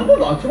 나 한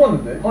번도 안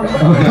쳐봤는데.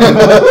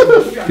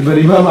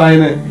 Tiba-tiba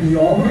mainnya.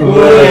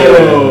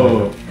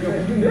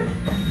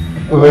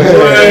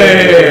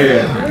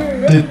 Weh.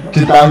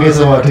 Ditangkis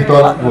semua,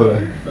 ditolak bola.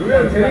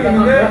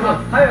 재밌는데?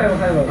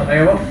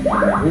 가위바위보.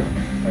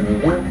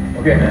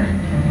 오케이.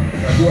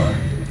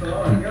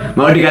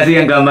 Mau dikasih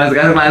yang gampang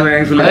sekarang langsung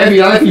yang sulit. Saya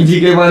bilangnya Fiji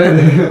kayak mana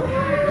deh.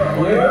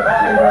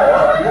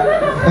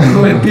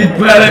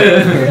 Menitbal.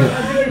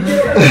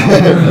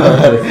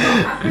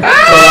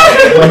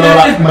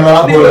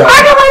 Menolak bola.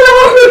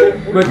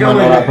 Buat kamu.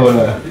 Menolak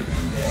bola.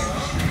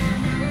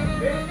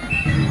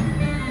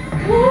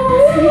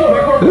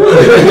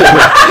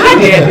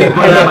 Ini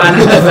bola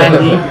panas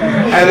lagi.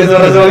 Ada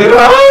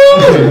suara-suara.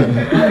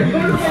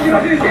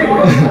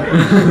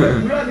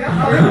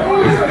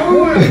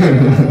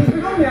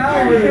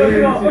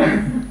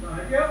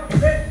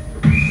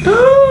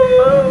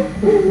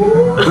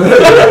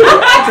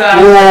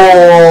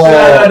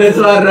 Ada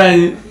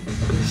suaranya.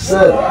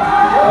 Set.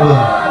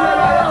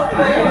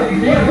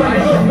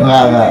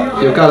 Enggak.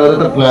 Ya kalau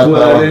tetap Lihat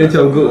bawah. bolanya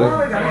jongkok.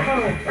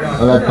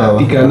 Lihat bawah.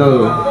 3-0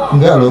 loh.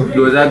 Enggak loh.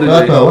 2-1.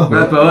 Lihat bawah.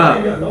 Lihat bawah.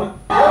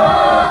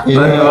 Ini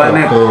Lihat bawah,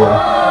 net. tuh.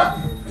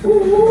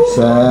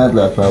 Set,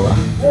 lihat bawah.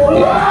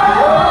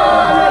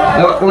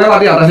 Lewat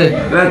di atas ya.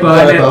 Lihat bawah.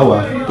 Lihat Net.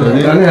 bawah. Jadi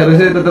Kan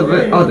harusnya tetap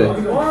out ya.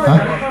 hah?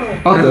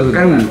 Out ya.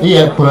 Kan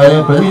Iya,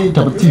 bolanya berarti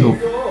dapat jihup.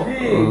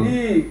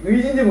 네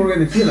의지인지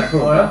모르겠는데 뒤에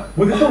날거야?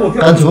 못했어 못해.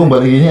 Kan Jung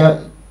balikinnya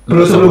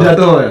Sebelum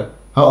jatuh ya.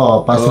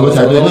 pas sebelum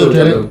jatuh itu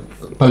dia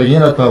baliknya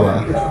lewat bawah.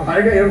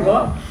 다리가 이런 거?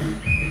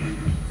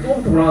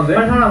 소부터 불안한데?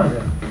 빨리 하나만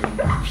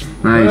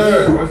nice.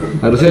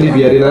 Harusnya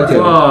dibiarin aja.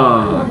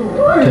 Wah.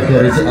 Dia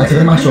biarin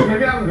aja masuk.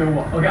 회비하면 되고 막.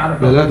 오케이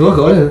알았어. Lah dua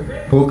gak boleh.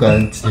 Bukan,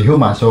 jihup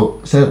masuk.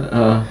 Set,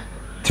 Ah.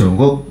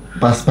 jongkok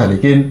pas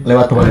balikin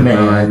lewat bawah net.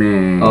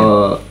 Nih.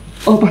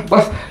 Oh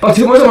pas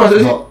sih masuk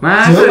sih.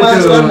 Masuk Jihup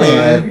masuk tuh.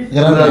 net.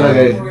 Salah Karena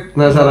guys.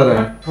 Nah salah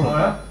dah.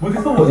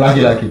 못했어 못해.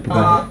 lagi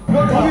bukan.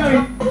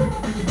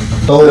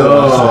 Tuh, Tuh.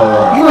 masuk.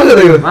 Gimana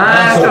tuh?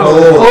 Masuk.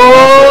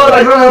 Oh,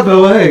 lagi ke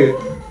bawah ya.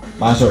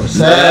 Masuk.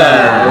 Set,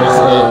 terus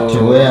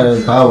jihup ada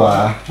di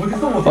bawah.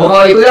 못했어 못해. Oh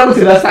kalau itu yang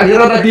jelas tak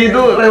kira tadi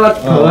itu lewat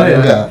Oh, bawah ya.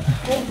 enggak.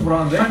 소부터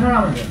불안한데? 빨리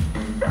하나만 돼.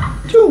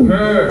 Cung. 네,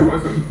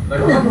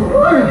 알았어.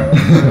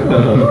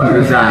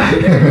 Susah.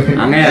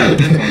 Angel.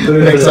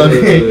 Backsound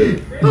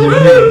오,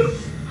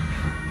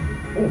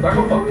 날것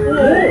봐. 오,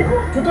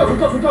 좋다.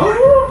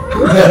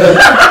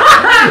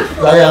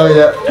 Saya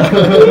ya.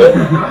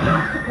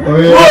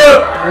 Wah.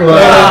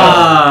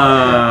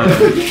 Wah.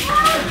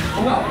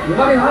 뭔가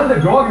오가긴 하는데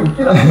묘하게 웃긴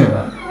하다.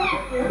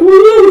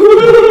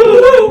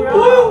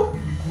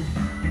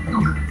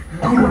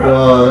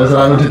 Wah,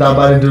 selalu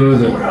ditamparin dulu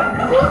tuh.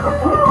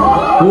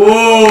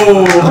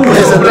 Wow.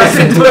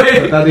 Berhasil tuh.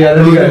 Tadi ada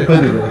juga.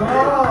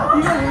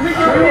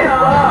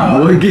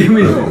 Boy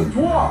game.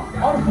 좋아.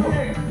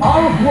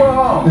 바로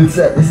그거야. It's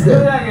that.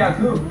 소리야,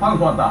 그 방금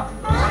좋았다.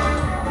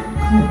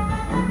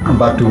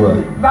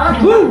 4-2. 나간다.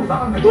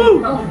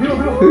 밀어.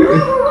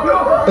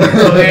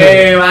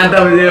 Oke,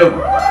 mantap Zip.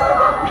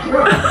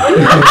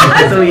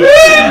 Asli.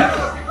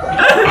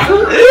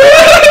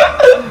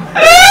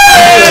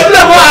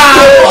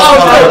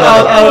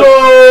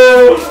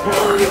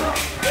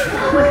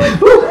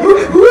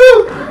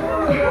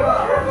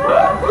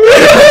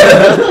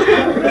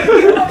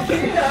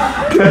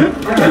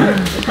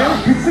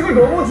 규칙을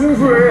너무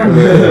준수해.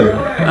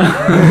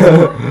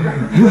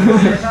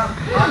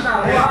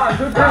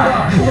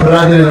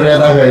 Berat ini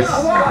ternyata guys.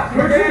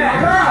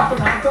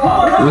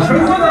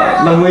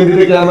 Nemuin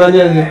titik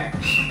nyamannya sih.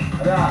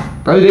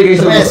 Tapi dia kayak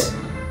Smash.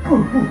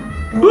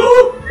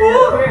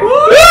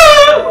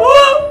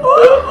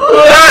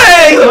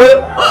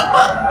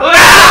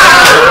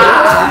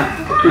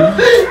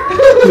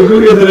 Tunggu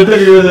gitu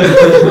gimana?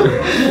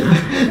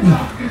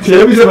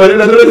 Dia bisa balik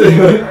terus ya.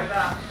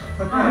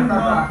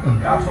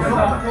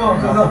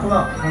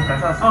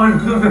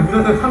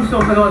 무전세 30초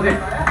가져가지.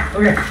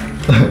 오케이.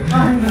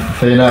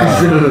 Final.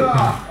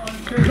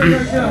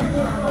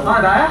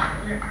 나야?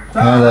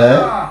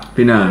 Ada.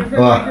 Final.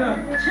 Wah.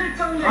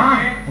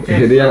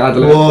 Jadi yang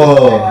atlet.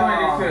 Wow.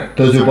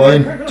 7 poin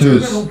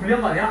jus. 너무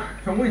불리한 거 아니야?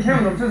 정국이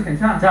체력 넘쳐서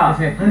괜찮아. 자,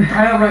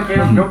 가위바위보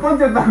할게요. 몇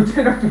번째 했다고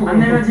체력 좀. 안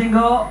내면 진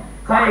거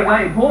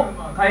가위바위보.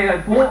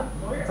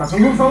 자,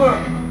 정국 선을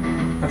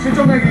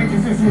 7점 내기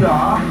줄 수 있습니다.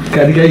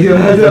 Gak dikasih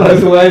aja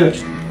langsung aja.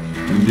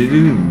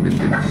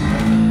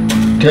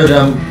 Dia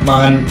udah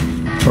makan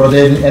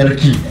protein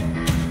energi.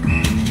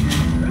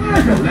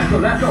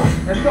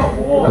 Let's go.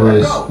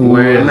 Wes.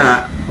 Enak.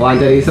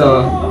 Wajar iso.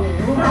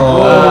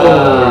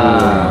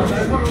 Oh.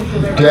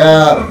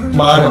 Dia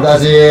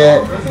mengadaptasi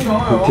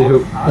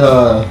Cihuk.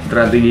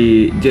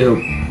 Strategi Jehuk.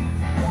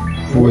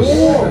 bus.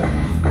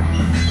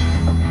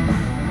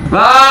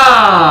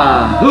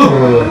 Wah.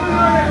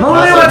 Mau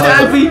lewat si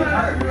Alfi.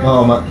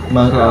 Oh,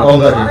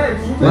 enggak deh.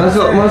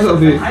 Masuk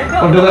Bi.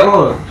 Udah gak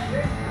mau.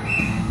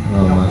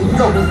 Oh, masuk.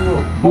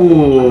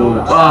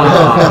 Wah.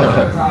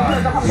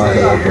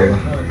 Masuk apa?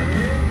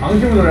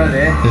 방심을 넣어야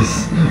돼.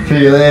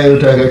 Feelnya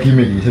udah agak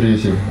gimmick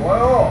serius ya.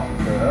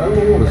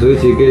 Maksudnya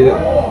sih kayak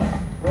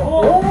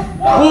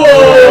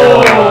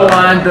Wow,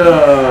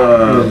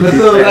 mantap.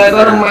 Betul, kayak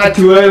orang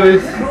maju aja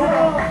wis.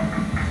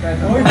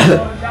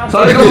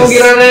 Soalnya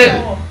kemungkinannya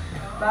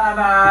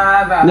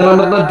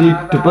nyelamatnya di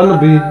depan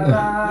lebih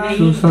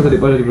susah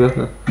daripada di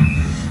belakang.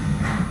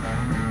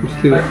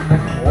 Mesti lah.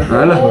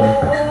 Alah.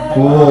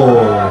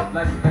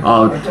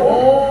 Out.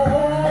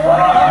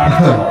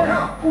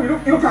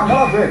 이렇게 안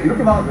막아도 돼.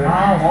 이렇게 막아도 돼.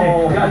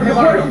 야,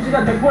 대발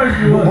진짜 대발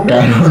지금.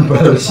 Canon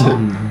버릇이.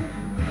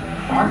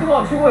 안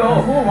뜨거워,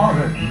 최고요. 소금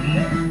막아도 돼.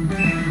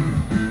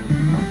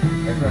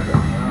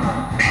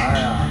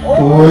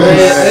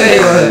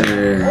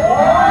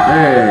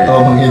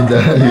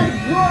 Menghindari.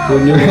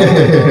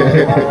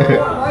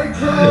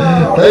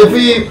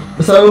 Tapi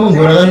selalu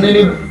menggunakan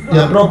ini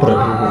yang proper.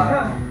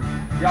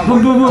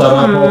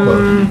 Cara proper.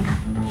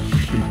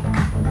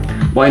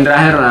 Poin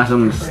terakhir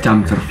langsung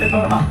jump serve.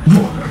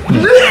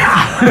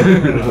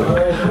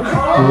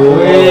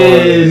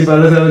 Wih,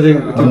 dibalas sama Jeng.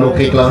 Anu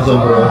kick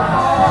langsung bro.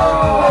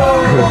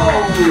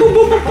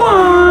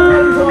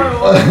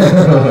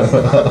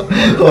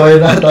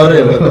 Koordinator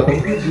ya bro.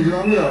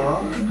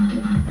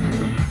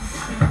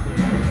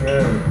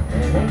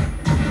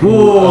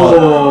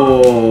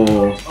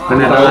 Wow,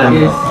 kena tangan.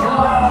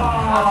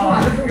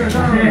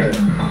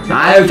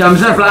 Ayo jump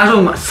serve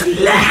langsung.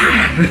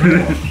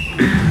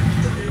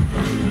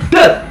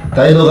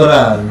 Kayak itu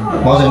keren.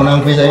 Mau saya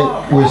menang V saya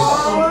wis.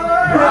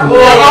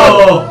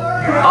 Wow,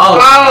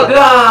 out.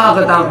 Ya,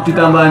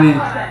 ditambah nih.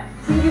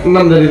 6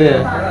 dari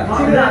dia.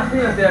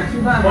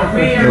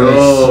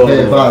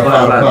 Wis, var.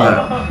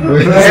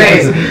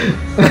 Wis.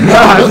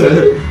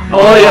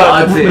 Oh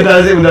ya, sih.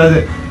 Benar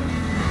sih.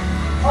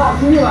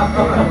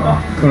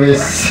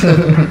 Wis.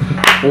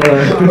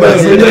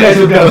 Masih juga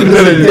suka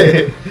betul.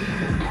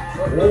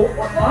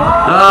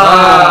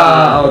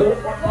 Out.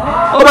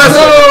 Oh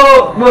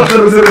masuk. Wah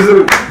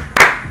seru.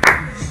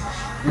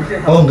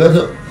 Oh enggak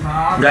tuh.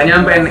 Nggak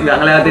nyampe, nggak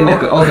ngeliatin deh.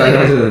 Oh enggak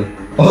masuk.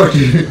 Oh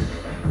di.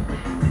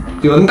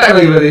 Diontek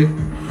lagi berarti.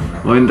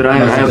 Poin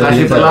terakhir, ayo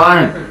kasih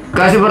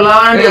Masih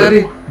perlawanan dia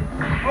tadi.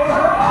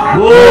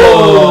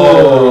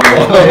 Wow.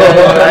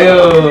 Ayo.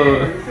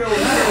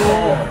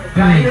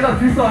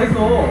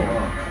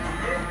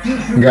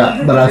 Enggak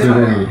berhasil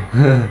nih.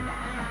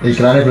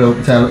 Iklannya belum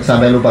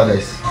sampai lupa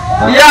guys.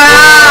 Ya.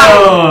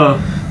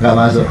 Enggak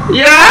masuk.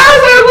 Ya,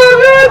 sayang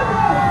banget.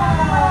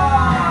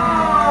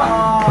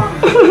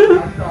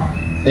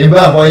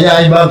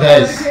 Imbang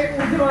guys.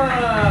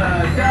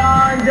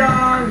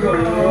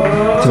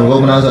 Joko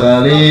menang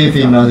sekali,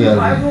 final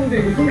sekali.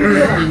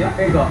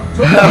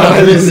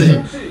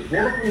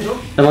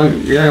 Emang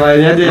yang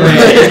lainnya aja.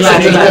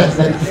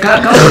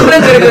 Kamu kemarin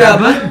gara-gara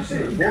apa?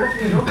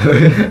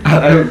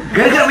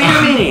 Gara-gara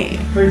minum ini.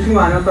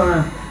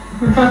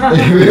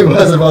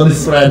 What's about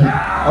this friend?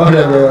 Oh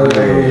udah.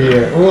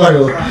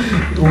 Waduh.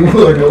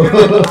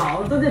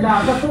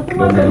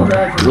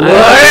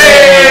 Woi,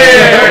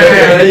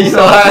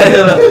 iso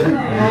aja.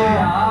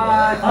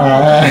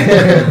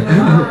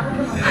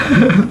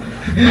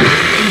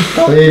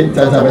 Tapi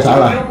jangan sampai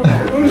salah.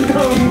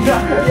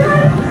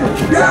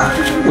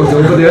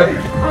 Jemput ya.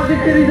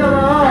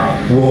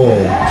 Wow.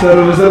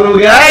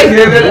 Seru guys.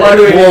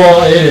 Waduh.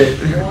 Wow ini.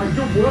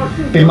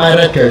 Pin my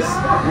red guys.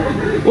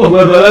 Wah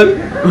bal-balan.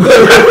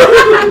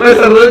 Mas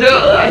seru aja.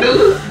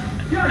 Aduh.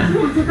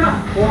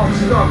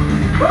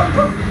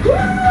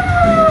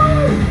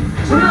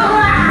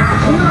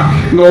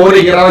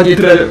 Ngori kira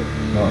cedera.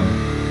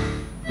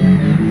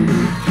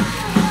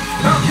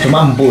 Cuma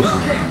empus.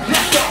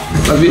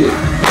 Tapi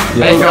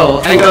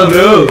ankle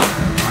bro.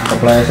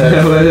 Kepleset.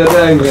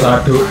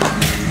 Satu.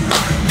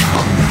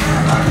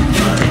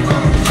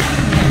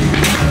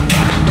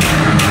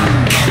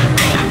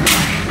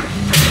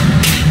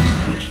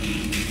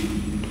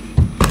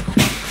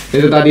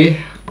 Itu tadi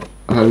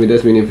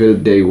Alhamdulillah Minifield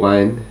Day 1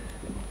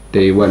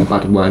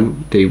 Part 1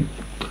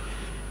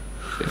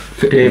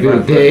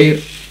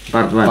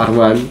 Part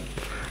 1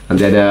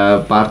 nanti ada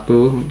Part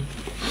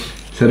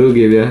 2 seru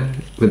game ya,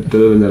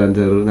 betul beneran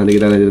seru. Nanti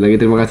kita lanjut lagi.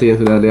 Terima kasih yang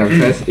sudah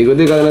diakses.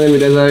 Ikuti kalian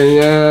video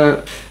lainnya,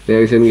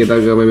 reaction kita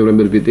ke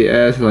member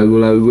BTS,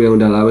 lagu-lagu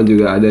yang udah lama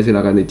juga ada,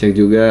 silahkan dicek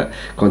juga.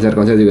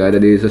 Konser-konser juga ada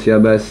di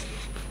Sosial Bus.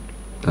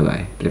 Bye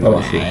bye. Terima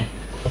kasih.